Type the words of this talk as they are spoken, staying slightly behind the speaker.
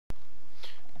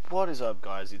What is up,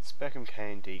 guys? It's SpecOM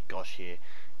K&D Gosh here,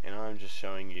 and I'm just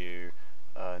showing you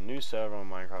a new server on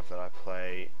Minecraft that I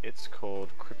play. It's called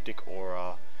Cryptic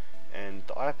Aura, and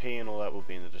the IP and all that will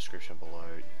be in the description below.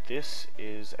 This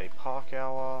is a Park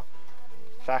Hour,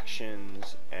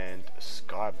 Factions, and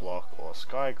Skyblock or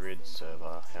Skygrid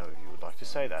server, however you would like to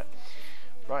say that.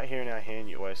 Right here in our hand,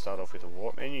 you always start off with a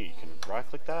warp menu. You can right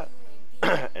click that,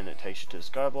 and it takes you to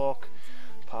Skyblock,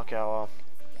 Park Hour,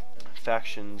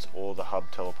 Factions, or the hub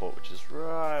teleport, which is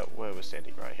right where we're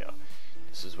standing right here.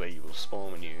 This is where you will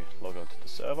spawn when you log onto the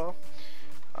server.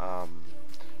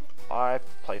 I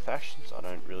play Factions. I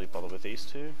don't really bother with these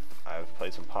two. I've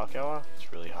played some Park Hour.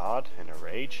 It's really hard and a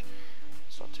rage.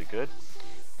 It's not too good.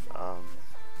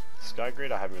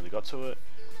 Skygrid, I haven't really got to it.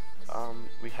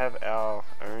 We have our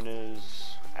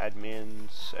owners,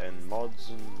 admins, and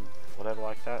mods and whatever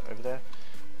like that over there.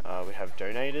 We have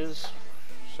donators,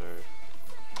 so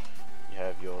you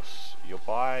have your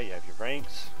buy, you have your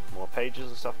ranks, more pages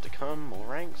and stuff to come, more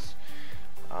ranks.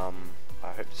 I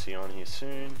hope to see you on here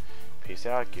soon. Peace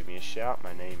out, give me a shout.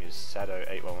 My name is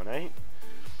Sado8118.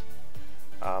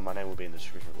 My name will be in the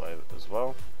description below as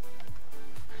well.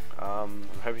 I'm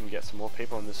hoping to get some more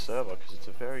people on this server because it's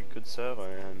a very good server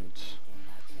and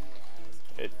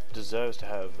it deserves to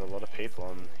have a lot of people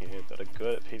on here that are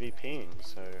good at PvPing.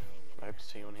 So I hope to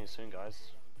see you on here soon,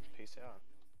 guys. Peace out.